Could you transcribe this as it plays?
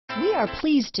We are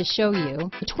pleased to show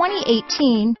you the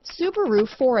 2018 Subaru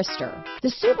Forester. The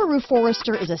Subaru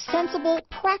Forester is a sensible,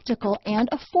 practical, and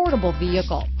affordable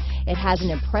vehicle. It has an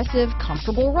impressive,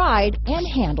 comfortable ride and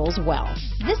handles well.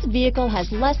 This vehicle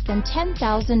has less than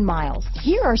 10,000 miles.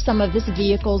 Here are some of this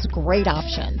vehicle's great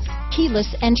options: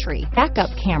 keyless entry, backup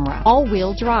camera,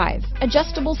 all-wheel drive,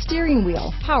 adjustable steering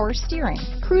wheel, power steering,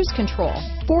 cruise control,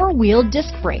 four-wheel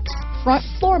disc brakes, front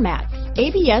floor mats,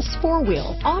 ABS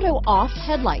four-wheel, auto-off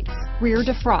headlights, rear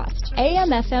defrost,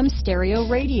 AM/FM stereo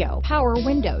radio, power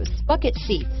windows, bucket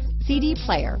seats, CD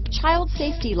player, child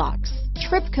safety locks,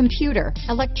 trip computer,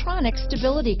 electronic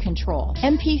stability control,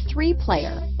 MP3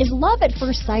 player. Is love at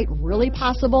first sight really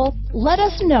possible? Let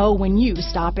us know when you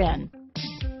stop in.